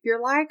You're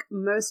like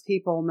most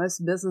people,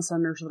 most business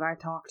owners that I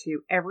talk to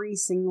every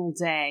single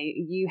day,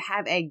 you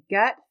have a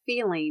gut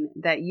feeling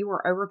that you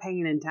are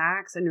overpaying in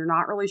tax and you're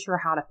not really sure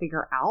how to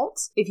figure out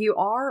if you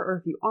are or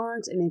if you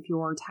aren't, and if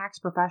your tax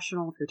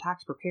professional, if your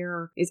tax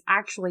preparer is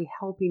actually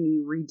helping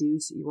you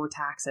reduce your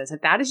taxes.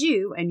 If that is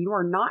you and you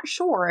are not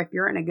sure if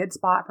you're in a good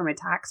spot from a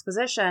tax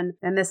position,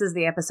 then this is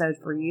the episode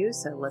for you,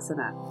 so listen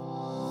up.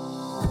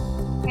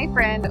 Hey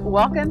friend,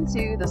 welcome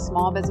to the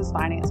Small Business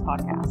Finance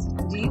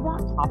Podcast. Do you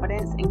want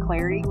confidence and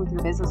clarity with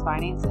your business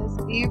finances?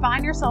 Do you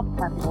find yourself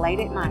up late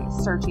at night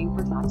searching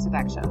for tax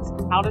deductions,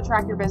 how to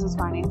track your business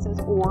finances,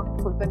 or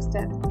QuickBooks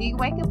tips? Do you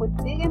wake up with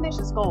big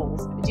ambitious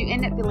goals, but you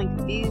end up feeling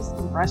confused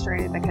and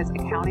frustrated because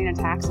accounting and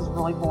tax is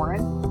really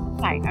boring?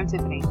 Hi, I'm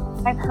Tiffany.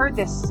 I've heard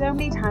this so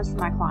many times from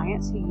my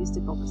clients who used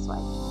to feel this way.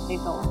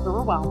 They felt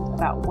overwhelmed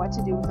about what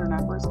to do with their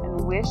numbers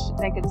and wish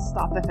they could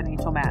stop the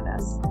financial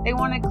madness. They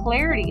wanted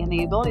clarity and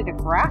the ability to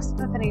grasp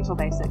the financial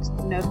basics,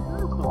 know the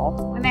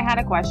protocol when they had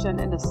a question,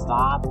 and to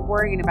stop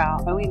worrying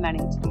about owing money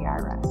to the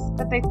IRS.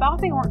 But they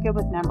thought they weren't good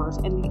with numbers,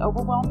 and the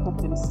overwhelm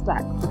kept them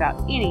stuck without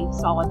any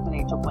solid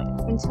financial plan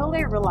until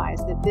they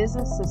realized that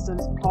business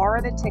systems are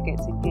the ticket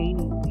to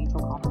gaining financial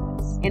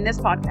confidence. In this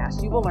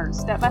podcast, you will learn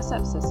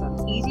step-by-step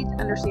systems, easy to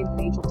understand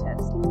financial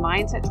tips, and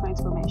mindset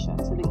transformation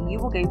so that you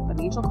will gain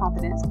financial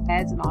confidence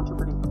as an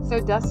entrepreneur. So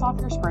dust off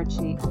your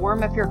spreadsheet,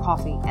 warm up your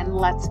coffee, and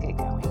let's get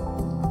going.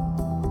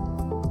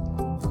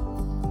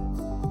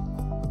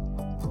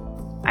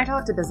 I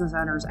talk to business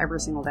owners every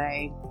single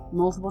day,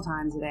 multiple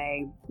times a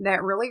day,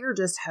 that really are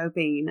just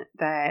hoping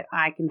that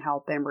I can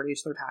help them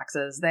reduce their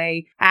taxes.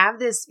 They have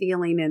this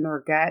feeling in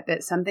their gut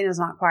that something is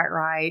not quite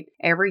right.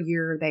 Every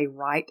year they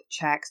write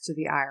checks to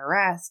the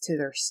IRS, to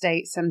their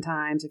state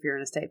sometimes, if you're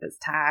in a state that's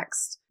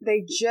taxed.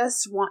 They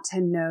just want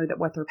to know that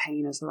what they're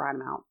paying is the right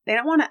amount. They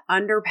don't want to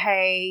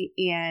underpay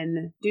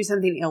and do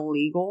something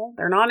illegal.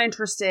 They're not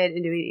interested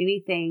in doing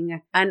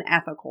anything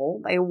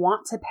unethical. They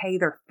want to pay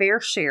their fair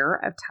share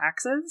of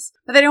taxes,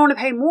 but they don't want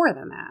to pay more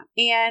than that.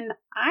 And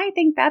I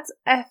think that's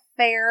a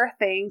fair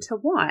thing to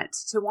want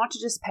to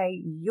just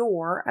pay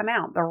your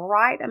amount, the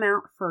right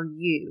amount for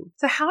you.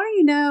 So how do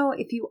you know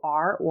if you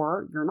are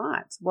or you're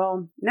not?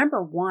 Well,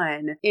 number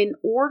one, in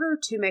order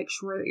to make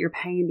sure that you're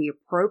paying the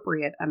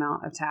appropriate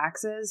amount of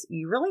taxes,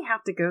 you really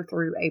have to go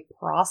through a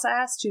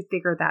process to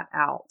figure that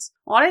out.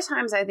 A lot of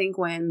times I think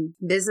when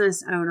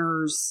business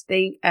owners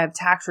think of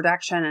tax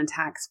reduction and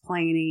tax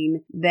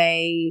planning,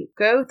 they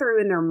go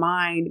through in their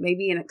mind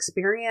maybe an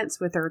experience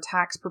with their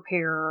tax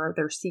preparer,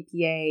 their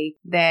CPA,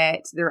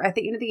 that they're at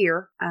the end of the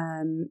year.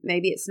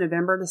 Maybe it's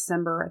November,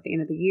 December at the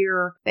end of the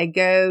year. They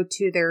go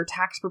to their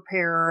tax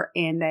preparer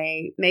and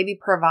they maybe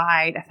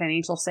provide a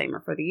financial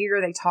statement for the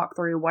year. They talk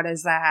through what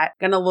is that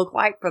going to look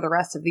like for the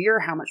rest of the year?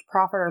 How much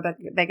profit are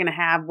they going to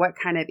have? What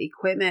kind of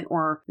equipment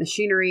or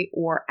machinery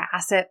or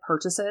asset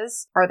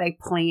purchases are they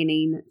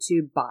planning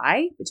to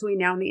buy between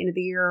now and the end of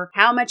the year?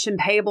 How much in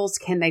payables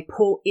can they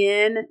pull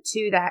in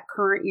to that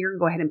current year and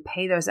go ahead and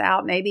pay those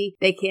out? Maybe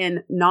they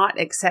can not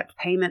accept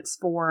payments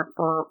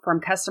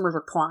from customers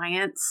or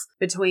clients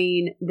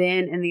between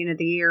then and the end of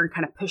the year and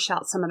kind of push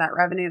out some of that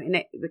revenue. And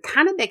it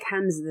kind of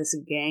becomes this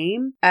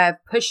game of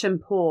push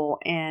and pull,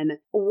 and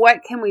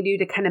what can we do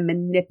to kind of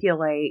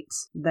manipulate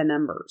the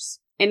numbers?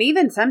 And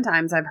even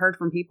sometimes I've heard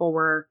from people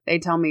where they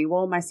tell me,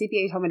 well, my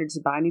CPA told me to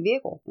just buy a new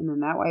vehicle, and then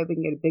that way we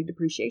can get a big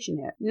depreciation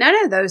hit. None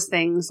of those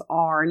things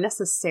are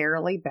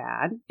necessarily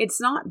bad. It's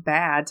not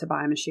bad to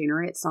buy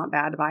machinery. It's not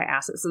bad to buy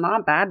assets. It's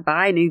not bad to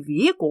buy a new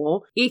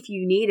vehicle if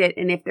you need it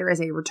and if there is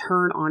a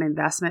return on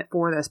investment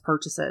for those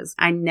purchases.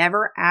 I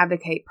never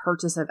advocate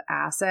purchase of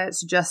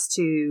assets just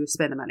to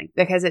spend the money,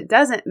 because it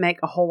doesn't make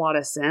a whole lot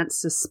of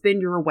sense to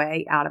spend your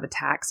way out of a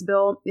tax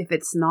bill if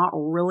it's not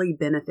really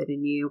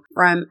benefiting you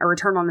from a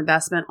return on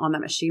investment on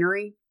that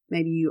machinery.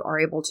 Maybe you are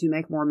able to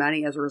make more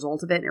money as a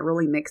result of it, and it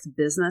really makes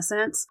business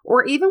sense.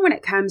 Or even when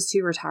it comes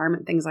to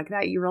retirement, things like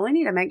that, you really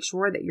need to make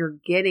sure that you're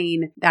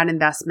getting that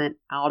investment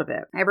out of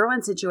it.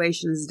 Everyone's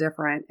situation is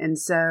different, and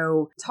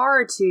so it's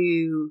hard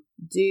to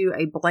do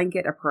a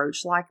blanket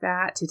approach like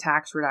that to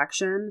tax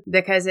reduction,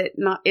 because it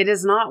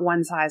is not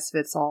one size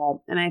fits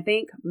all. And I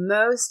think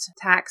most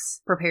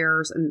tax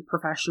preparers and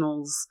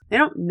professionals, they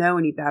don't know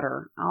any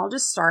better. I'll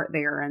just start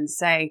there and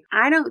say,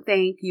 I don't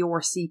think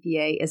your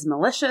CPA is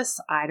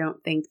malicious. I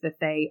don't think that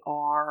they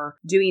are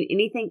doing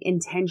anything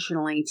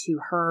intentionally to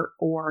hurt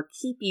or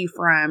keep you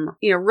from,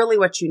 really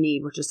what you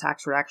need, which is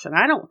tax reduction.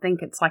 I don't think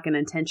it's like an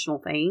intentional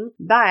thing,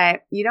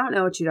 but you don't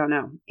know what you don't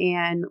know.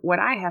 And what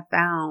I have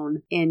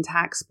found in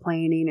tax planning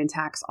and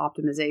tax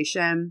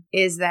optimization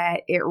is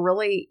that it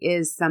really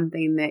is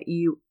something that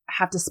you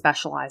have to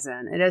specialize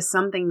in. It is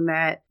something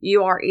that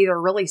you are either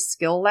really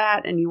skilled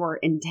at and you are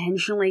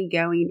intentionally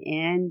going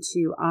in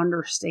to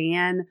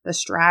understand the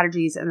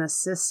strategies and the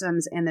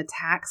systems and the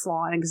tax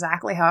law and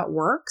exactly how it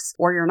works,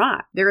 or you're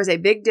not. There is a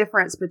big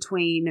difference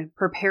between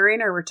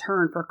preparing a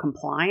return for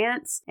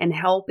compliance and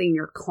helping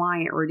your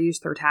client reduce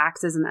their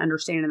taxes and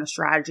understanding the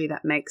strategy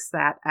that makes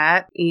that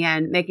up,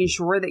 and making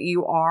sure that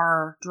you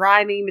are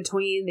driving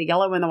between the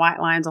yellow and the white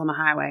lines on the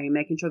highway,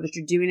 making sure that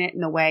you're doing it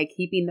in a way,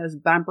 keeping those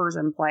bumpers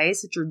in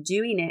place, that you're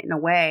doing it in a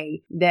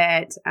way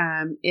that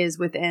is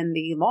within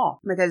the law,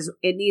 because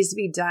it needs to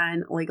be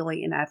done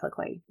legally and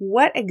ethically.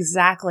 What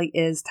exactly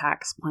is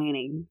tax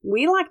planning?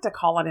 We like to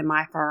call it in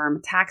my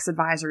firm tax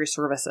advisory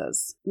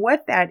services.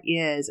 What that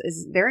is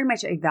very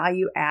much a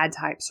value add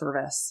type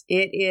service.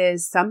 It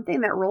is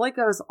something that really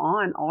goes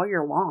on all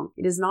year long.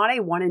 It is not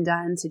a one and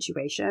done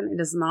situation.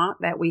 It is not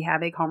that we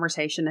have a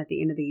conversation at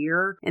the end of the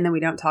year and then we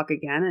don't talk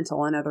again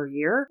until another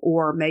year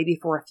or maybe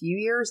for a few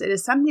years. It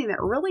is something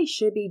that really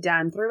should be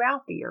done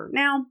throughout the year.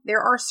 Now,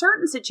 there are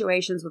certain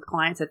situations with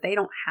clients that they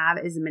don't have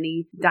as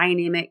many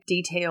dynamic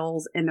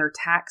details in their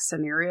tax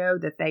scenario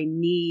that they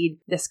need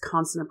this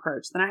constant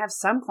approach. Then I have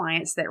some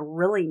clients that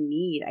really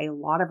need a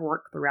lot of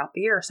work throughout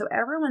the year. So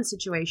everyone's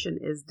situation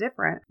is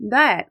different.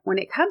 But when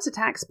it comes to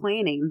tax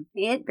planning,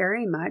 it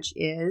very much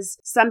is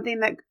something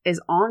that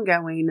is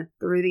ongoing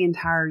through the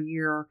entire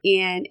year.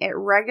 And at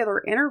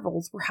regular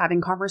intervals, we're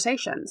having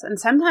conversations. And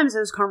sometimes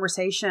those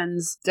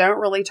conversations don't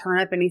really turn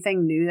up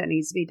anything new that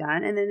needs to be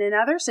done. And then in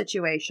other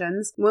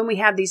situations, when we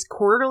have these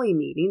quarterly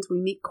meetings, we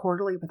meet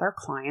quarterly with our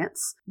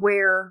clients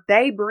where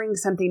they bring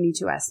something new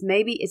to us.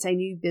 Maybe it's a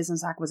new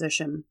business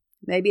acquisition.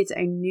 Maybe it's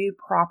a new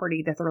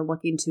property that they're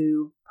looking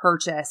to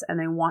purchase and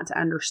they want to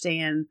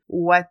understand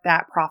what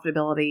that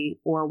profitability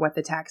or what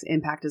the tax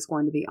impact is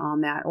going to be on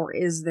that. Or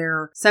is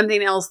there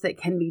something else that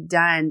can be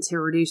done to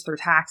reduce their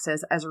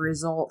taxes as a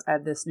result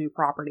of this new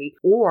property?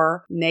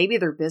 Or maybe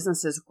their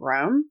business has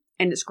grown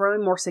and it's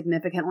growing more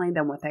significantly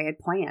than what they had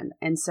planned.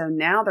 And so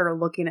now they're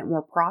looking at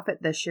more profit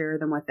this year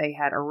than what they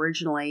had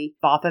originally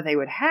thought that they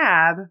would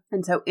have.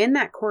 And so in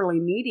that quarterly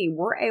meeting,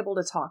 we're able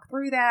to talk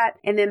through that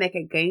and then make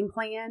a game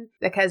plan,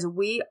 because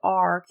we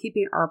are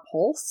keeping our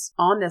pulse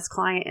on this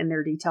client and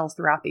their details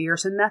throughout the year.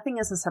 So nothing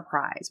is a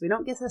surprise. We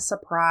don't get a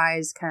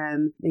surprise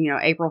come,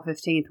 April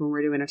 15th when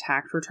we're doing a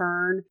tax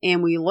return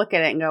and we look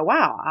at it and go,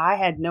 wow, I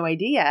had no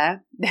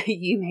idea that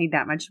you made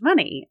that much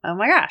money. Oh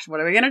my gosh, what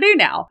are we going to do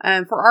now?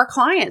 For our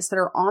clients that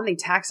are on the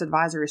tax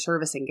advisory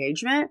service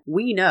engagement,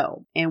 we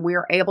know and we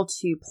are able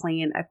to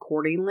plan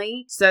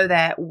accordingly so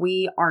that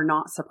we are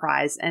not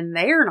surprised and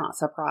they are not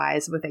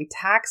surprised with a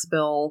tax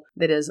bill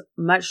that is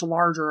much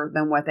larger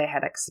than what they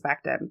had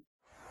expected.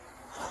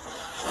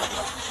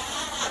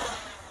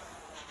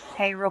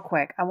 Hey, real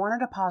quick, I wanted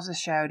to pause the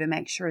show to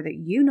make sure that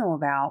you know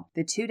about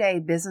the 2-day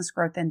Business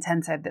Growth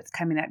Intensive that's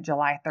coming up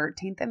July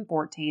 13th and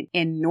 14th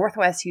in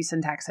Northwest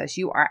Houston, Texas.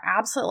 You are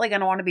absolutely going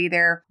to want to be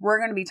there. We're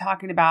going to be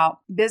talking about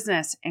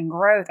business and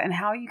growth and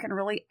how you can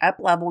really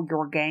up-level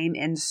your game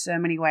in so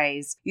many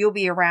ways. You'll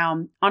be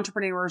around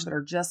entrepreneurs that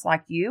are just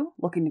like you,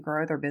 looking to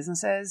grow their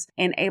businesses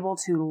and able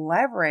to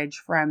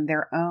leverage from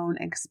their own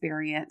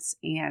experience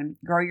and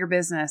grow your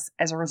business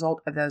as a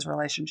result of those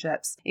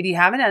relationships. If you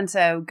haven't done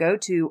so, go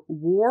to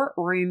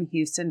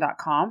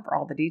warroomhouston.com for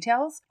all the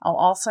details. I'll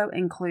also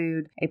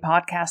include a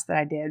podcast that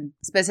I did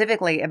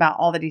specifically about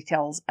all the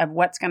details of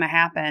what's going to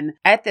happen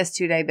at this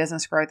 2-day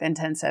Business Growth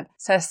Intensive.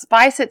 So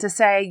suffice it to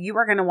say, you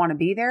are going to want to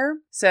be there.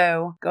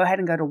 So go ahead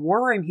and go to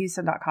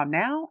warroomhouston.com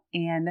now,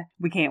 and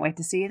we can't wait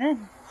to see you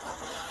then.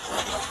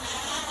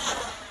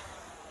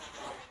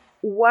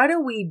 What do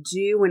we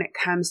do when it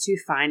comes to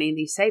finding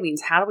these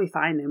savings? How do we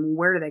find them?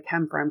 Where do they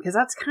come from? Because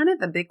that's kind of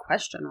the big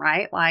question,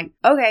 right? Like,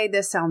 okay,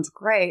 this sounds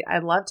great.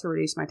 I'd love to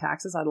reduce my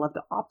taxes. I'd love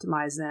to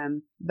optimize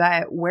them.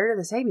 But where do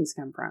the savings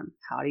come from?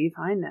 How do you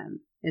find them?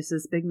 It's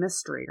this big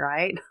mystery,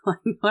 right? Like,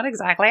 what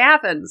exactly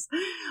happens?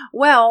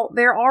 Well,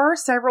 there are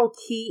several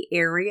key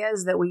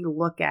areas that we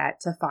look at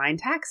to find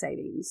tax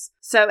savings.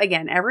 So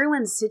again,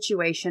 everyone's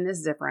situation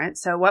is different.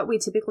 So what we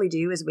typically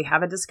do is we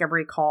have a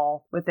discovery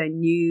call with a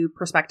new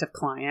prospective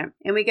client,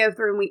 and we go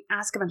through and we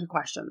ask a bunch of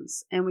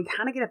questions, and we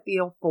kind of get a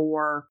feel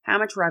for how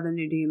much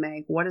revenue do you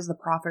make? What is the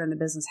profit in the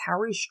business? How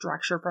are you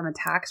structured from a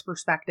tax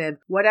perspective?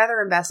 What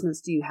other investments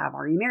do you have?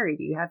 Are you married?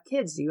 Do you have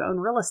kids? Do you own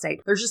real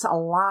estate? There's just a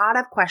lot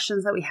of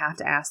questions that we have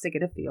to ask to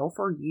get a feel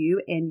for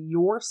you and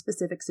your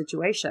specific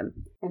situation.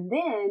 And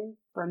then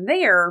from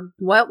there,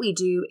 what we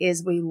do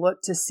is we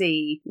look to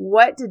see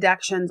what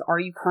deductions are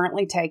you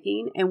currently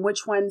taking and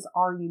which ones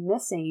are you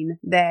missing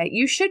that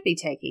you should be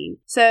taking.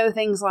 So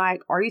things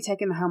like, are you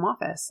taking the home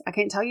office? I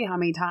can't tell you how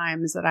many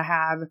times that I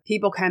have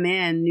people come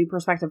in, new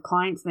prospective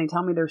clients, and they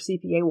tell me their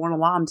CPA won't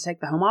allow them to take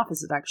the home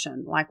office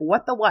deduction. Like,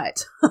 what the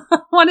what?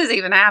 What is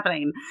even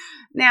happening?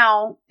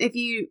 Now, if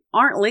you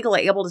aren't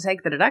legally able to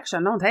take the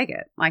deduction, don't take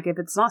it. Like, if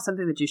it's not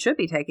something that you should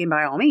be taking,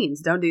 by all means,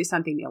 don't do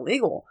something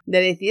illegal.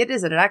 That if it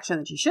is a deduction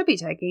that you should be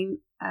taking?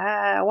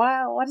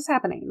 What is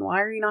happening?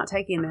 Why are you not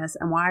taking this?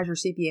 And why is your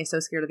CPA so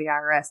scared of the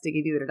IRS to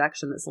give you a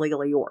deduction that's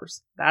legally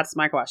yours? That's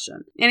my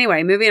question.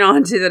 Anyway, moving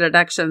on to the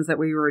deductions that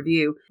we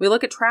review. We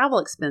look at travel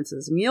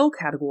expenses, meal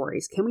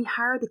categories. Can we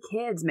hire the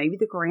kids, maybe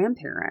the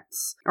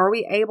grandparents? Are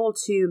we able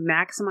to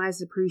maximize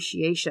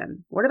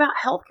depreciation? What about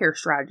healthcare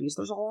strategies?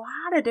 There's a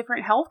lot of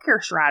different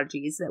healthcare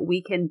strategies that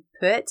we can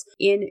put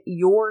in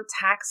your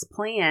tax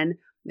plan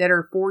that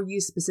are for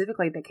you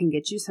specifically that can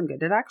get you some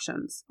good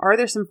deductions. Are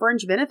there some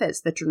fringe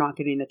benefits that you're not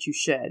getting that you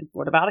should?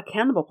 What about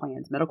accountable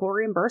plans, medical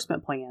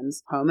reimbursement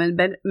plans, home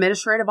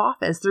administrative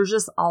office? There's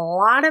just a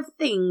lot of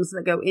things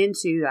that go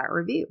into that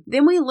review.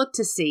 Then we look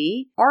to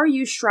see, are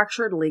you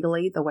structured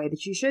legally the way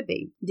that you should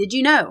be? Did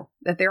you know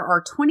that there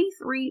are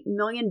 23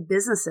 million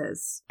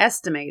businesses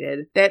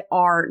estimated that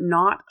are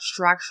not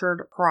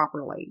structured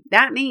properly?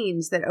 That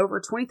means that over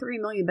 23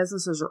 million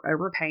businesses are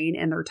overpaying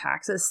in their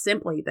taxes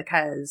simply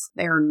because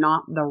they are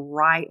not the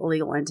right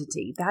legal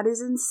entity. That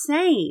is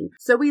insane.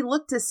 So we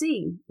look to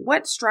see,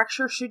 what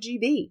structure should you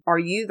be? Are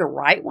you the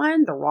right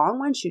one, the wrong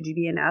one? Should you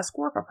be an S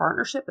Corp, a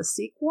partnership, a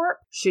C Corp?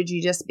 Should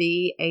you just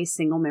be a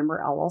single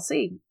member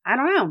LLC? I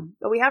don't know,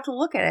 but we have to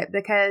look at it,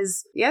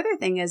 because the other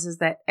thing is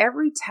that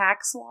every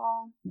tax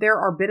law, there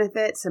are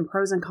benefits and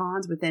pros and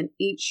cons within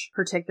each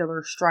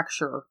particular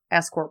structure: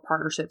 S Corp,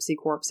 partnership, C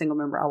Corp, single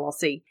member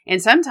LLC.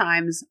 And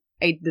sometimes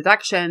a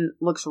deduction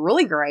looks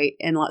really great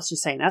in, let's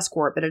just say, an S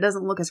Corp, but it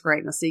doesn't look as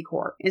great in a C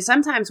Corp. And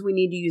sometimes we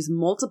need to use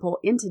multiple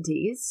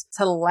entities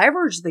to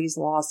leverage these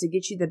laws to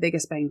get you the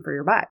biggest bang for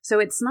your buck. So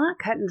it's not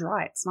cut and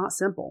dry. It's not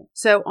simple.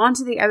 So on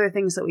to the other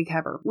things that we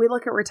cover. We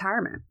look at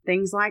retirement.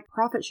 Things like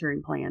profit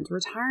sharing plans,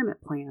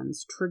 retirement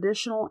plans,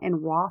 traditional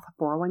and Roth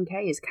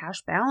 401ks,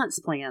 cash balance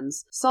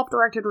plans,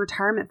 self-directed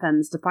retirement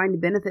funds,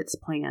 defined benefits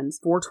plans,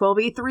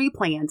 412(b)(3)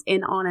 plans,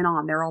 and on and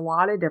on. There are a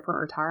lot of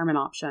different retirement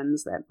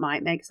options that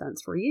might make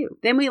sense for you.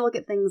 Then we look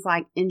at things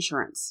like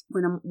insurance.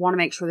 We want to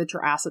make sure that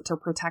your assets are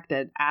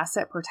protected.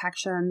 Asset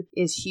protection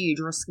is huge.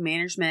 Risk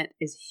management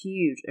is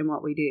huge in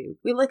what we do.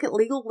 We look at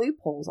legal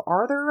loopholes.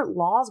 Are there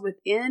laws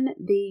within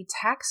the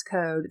tax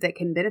code that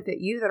can benefit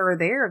you, that are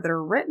there, that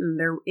are written,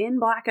 they're in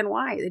black and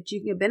white, that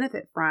you can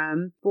benefit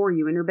from for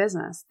you and your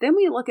business? Then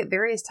we look at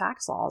various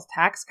tax laws,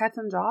 Tax Cuts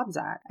and Jobs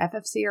Act,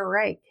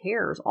 FFCRA,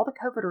 CARES, all the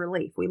COVID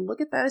relief. We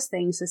look at those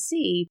things to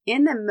see,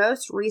 in the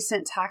most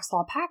recent tax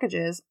law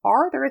packages,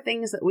 are there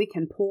things that we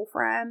can pull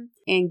from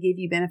and give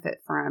you benefit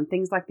from?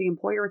 Things like the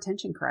employer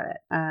retention credit.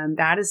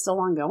 That is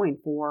still ongoing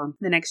for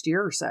the next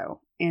year or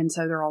so. And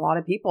so there are a lot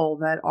of people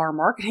that are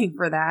marketing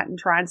for that and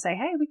try and say,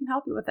 hey, we can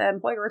help you with the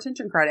employer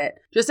retention credit.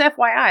 Just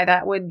FYI,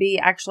 that would be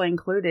actually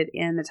included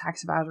in the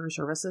tax advisory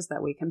services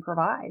that we can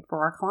provide for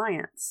our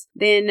clients.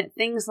 Then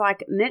things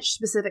like niche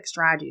specific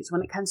strategies.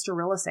 When it comes to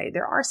real estate,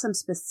 there are some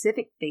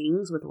specific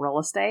things with real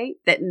estate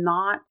that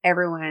not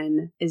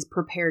everyone is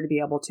prepared to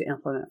be able to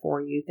implement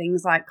for you.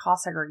 Things like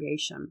cost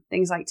segregation,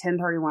 things like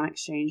 1031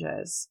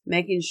 exchanges,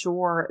 making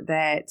sure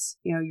that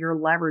you're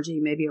leveraging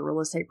maybe a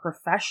real estate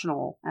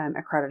professional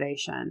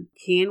accreditation.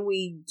 Can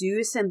we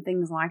do some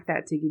things like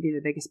that to give you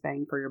the biggest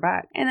bang for your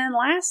buck? And then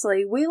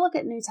lastly, we look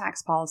at new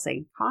tax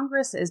policy.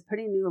 Congress is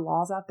putting new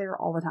laws out there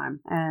all the time.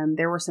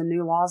 There were some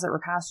new laws that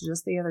were passed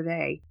just the other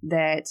day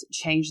that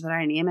changed the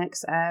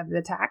dynamics of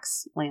the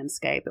tax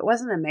landscape. It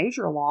wasn't a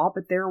major law,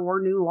 but there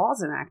were new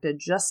laws enacted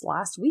just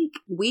last week.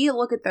 We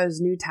look at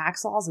those new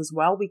tax laws as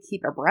well. We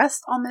keep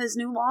abreast on those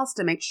new laws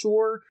to make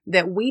sure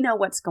that we know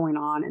what's going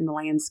on in the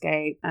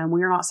landscape, and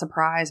we are not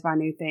surprised by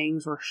new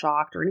things or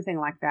shocked or anything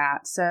like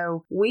that. So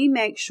we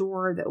make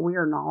sure that we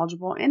are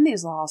knowledgeable in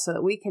these laws so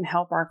that we can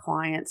help our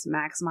clients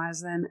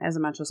maximize them as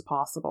much as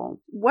possible.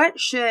 What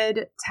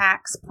should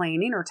tax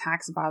planning or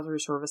tax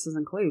advisory services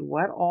include?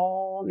 What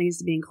all needs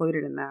to be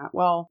included in that?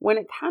 Well, when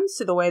it comes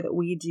to the way that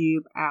we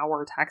do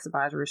our tax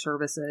advisory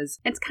services,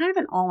 it's kind of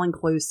an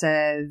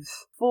all-inclusive,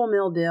 full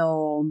meal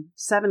deal,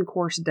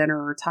 7-course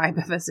dinner type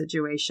of a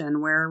situation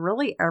where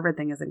really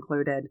everything is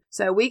included.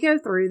 So we go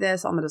through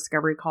this on the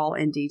discovery call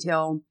in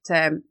detail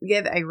to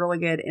give a really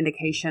good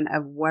indication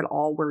of what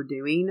all we're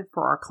doing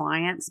for our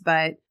clients.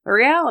 But the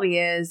reality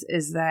is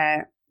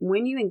that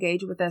when you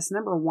engage with us,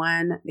 number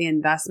one, the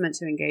investment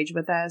to engage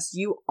with us,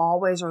 you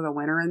always are the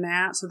winner in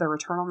that. So the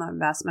return on the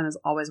investment is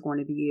always going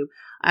to be you.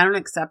 I don't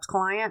accept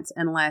clients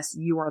unless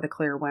you are the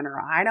clear winner.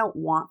 I don't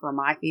want for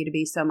my fee to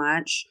be so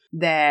much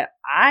that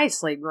I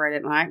sleep great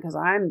at night because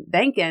I'm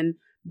thinking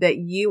that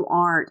you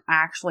aren't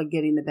actually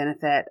getting the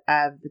benefit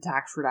of the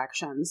tax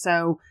reduction.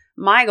 So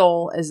my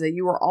goal is that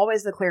you are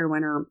always the clear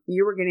winner.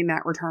 You are getting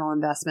that return on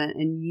investment,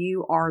 and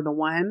you are the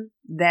one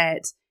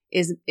that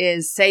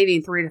is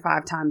saving 3 to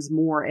 5 times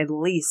more at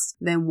least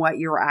than what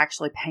you're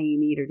actually paying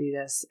me to do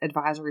this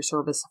advisory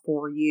service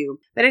for you.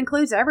 That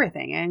includes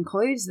everything. It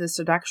includes this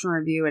deduction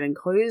review. It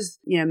includes,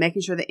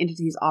 making sure the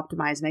entity is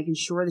optimized, making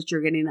sure that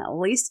you're getting at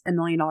least $1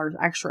 million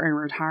extra in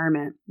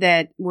retirement,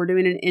 that we're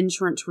doing an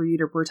insurance review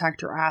to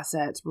protect your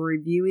assets. We're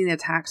reviewing the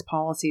tax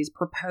policies,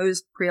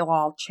 proposed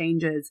pre-law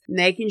changes,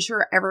 making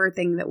sure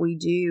everything that we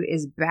do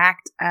is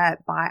backed up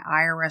by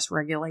IRS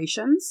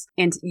regulations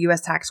and U.S.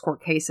 tax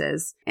court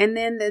cases. And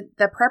then the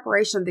the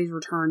preparation of these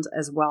returns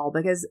as well,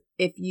 because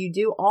if you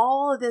do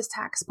all of this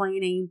tax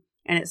planning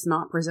and it's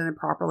not presented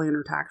properly in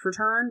your tax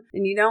return,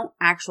 then you don't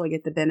actually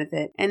get the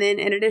benefit. And then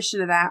in addition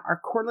to that,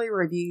 our quarterly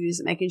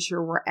reviews, making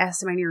sure we're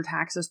estimating your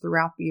taxes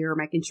throughout the year,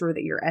 making sure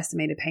that your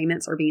estimated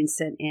payments are being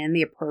sent in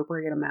the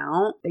appropriate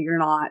amount, that you're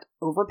not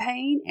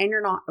overpaying and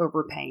you're not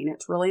overpaying.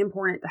 It's really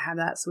important to have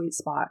that sweet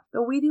spot.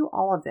 But we do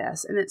all of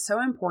this, and it's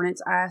so important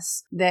to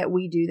us that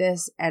we do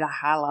this at a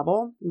high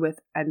level with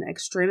an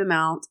extreme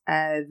amount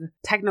of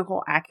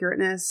technical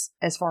accurateness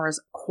as far as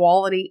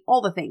quality,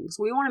 all the things.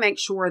 We want to make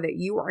sure that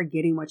you are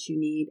getting what you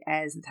need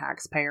as a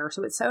taxpayer.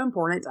 So it's so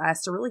important to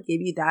us to really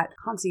give you that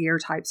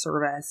concierge type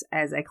service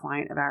as a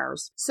client of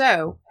ours.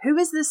 So who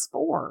is this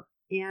for?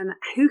 And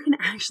who can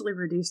actually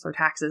reduce their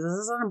taxes? This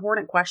is an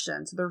important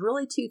question. So there's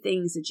really two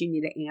things that you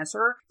need to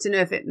answer to know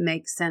if it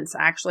makes sense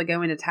to actually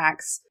go into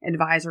tax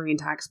advisory and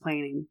tax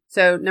planning.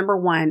 So number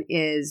one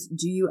is,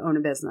 do you own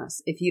a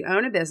business? If you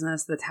own a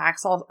business, the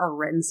tax laws are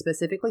written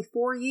specifically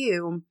for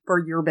you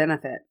for your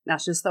benefit.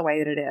 That's just the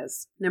way that it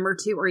is. Number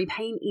two, are you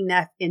paying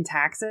enough in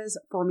taxes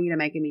for me to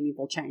make a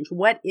meaningful change?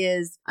 What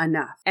is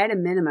enough? At a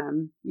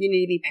minimum, you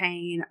need to be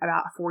paying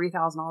about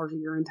 $40,000 a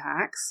year in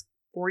tax.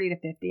 40 to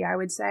 50, I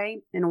would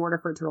say, in order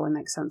for it to really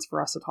make sense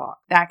for us to talk.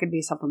 That could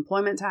be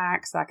self-employment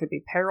tax, that could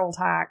be payroll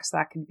tax,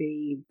 that could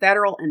be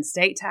federal and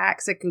state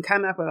tax. It can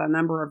come up with a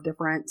number of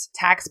different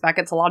tax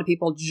buckets. A lot of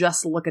people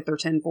just look at their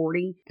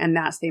 1040 and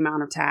that's the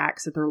amount of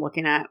tax that they're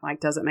looking at. Like,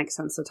 does it make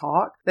sense to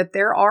talk? But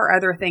there are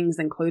other things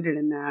included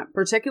in that,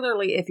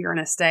 particularly if you're in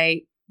a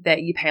state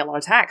that you pay a lot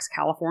of tax.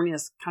 California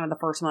is kind of the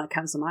first one that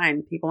comes to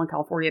mind. People in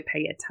California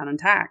pay a ton of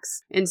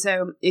tax. And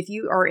so if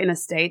you are in a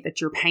state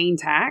that you're paying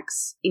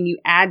tax and you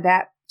add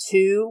that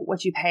to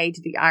what you pay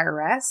to the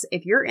IRS,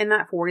 if you're in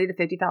that $40,000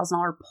 to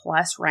 $50,000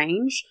 plus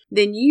range,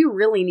 then you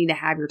really need to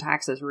have your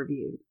taxes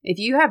reviewed. If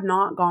you have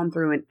not gone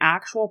through an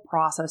actual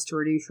process to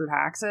reduce your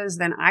taxes,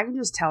 then I can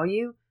just tell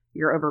you,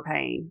 you're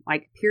overpaying,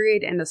 like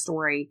period, end of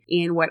story.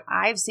 And what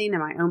I've seen in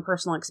my own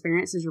personal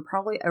experience is you're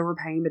probably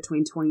overpaying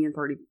between 20 and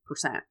 30%.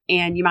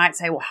 And you might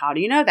say, well, how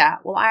do you know that?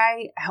 Well,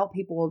 I help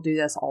people do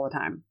this all the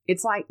time.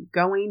 It's like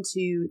going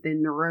to the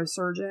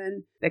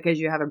neurosurgeon because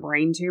you have a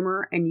brain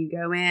tumor and you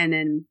go in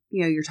and,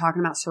 you're talking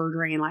about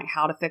surgery and like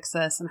how to fix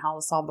this and how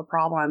to solve the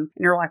problem.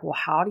 And you're like, well,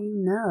 how do you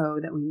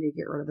know that we need to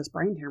get rid of this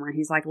brain tumor? And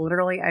he's like,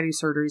 literally, I do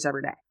surgeries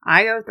every day.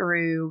 I go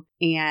through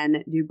and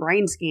do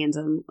brain scans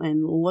and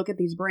look at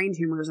these brain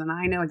tumors, and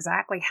I know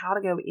exactly how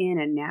to go in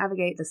and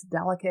navigate this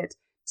delicate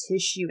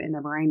tissue in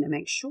the brain to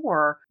make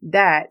sure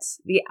that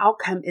the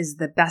outcome is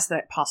the best that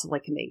it possibly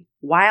can be.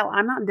 While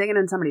I'm not digging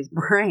in somebody's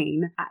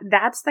brain,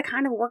 that's the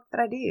kind of work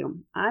that I do.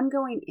 I'm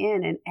going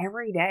in and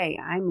every day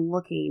I'm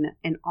looking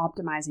and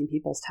optimizing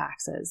people's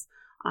taxes.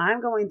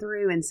 I'm going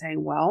through and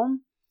saying, well,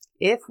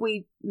 if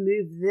we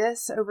move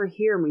this over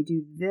here and we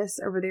do this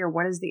over there,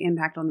 what is the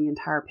impact on the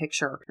entire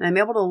picture? And I'm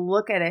able to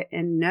look at it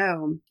and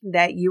know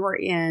that you're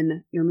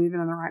moving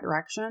in the right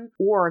direction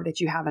or that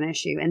you have an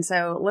issue. And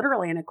so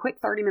literally in a quick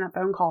 30-minute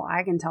phone call,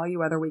 I can tell you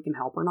whether we can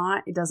help or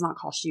not. It does not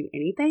cost you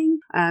anything.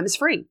 It's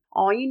free.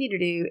 All you need to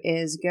do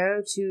is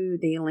go to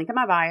the link in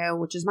my bio,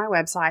 which is my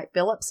website,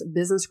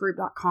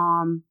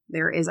 phillipsbusinessgroup.com.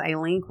 There is a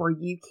link where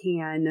you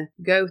can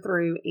go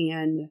through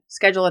and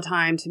schedule a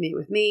time to meet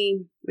with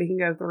me. We can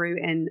go through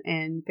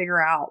and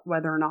figure out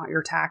whether or not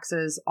your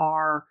taxes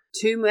are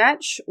too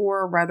much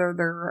or whether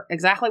they're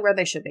exactly where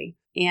they should be.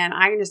 And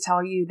I can just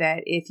tell you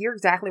that if you're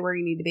exactly where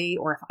you need to be,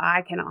 or if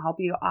I cannot help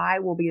you, I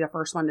will be the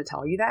first one to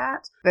tell you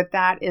that. But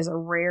that is a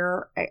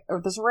rare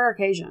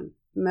occasion.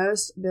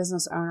 Most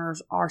business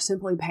owners are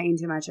simply paying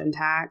too much in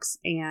tax,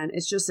 and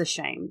it's just a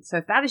shame. So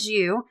if that is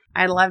you,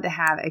 I'd love to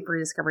have a free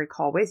discovery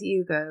call with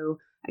you. Go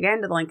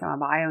again to the link in my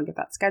bio and get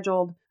that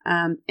scheduled.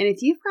 And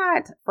if you've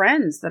got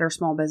friends that are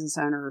small business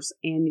owners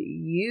and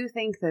you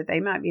think that they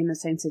might be in the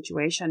same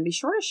situation, be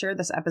sure to share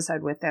this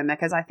episode with them,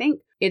 because I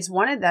think it's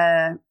one of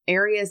the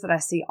areas that I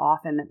see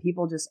often that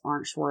people just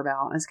aren't sure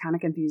about. And it's kind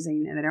of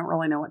confusing and they don't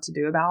really know what to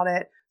do about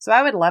it. So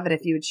I would love it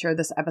if you would share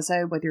this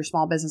episode with your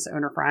small business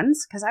owner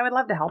friends, because I would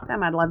love to help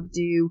them. I'd love to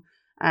do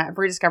a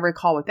free discovery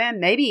call with them.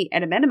 Maybe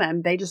at a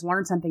minimum, they just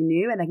learn something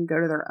new and they can go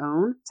to their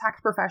own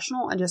tax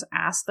professional and just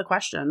ask the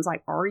questions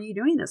like, are you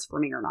doing this for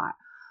me or not?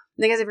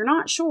 Because if you're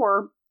not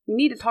sure, you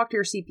need to talk to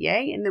your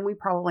CPA, and then we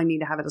probably need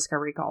to have a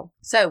discovery call.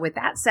 So with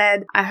that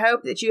said, I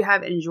hope that you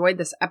have enjoyed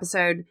this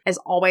episode. As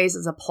always,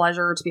 it's a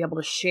pleasure to be able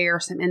to share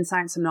some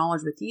insight, some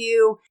knowledge with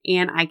you,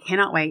 and I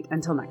cannot wait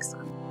until next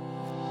time.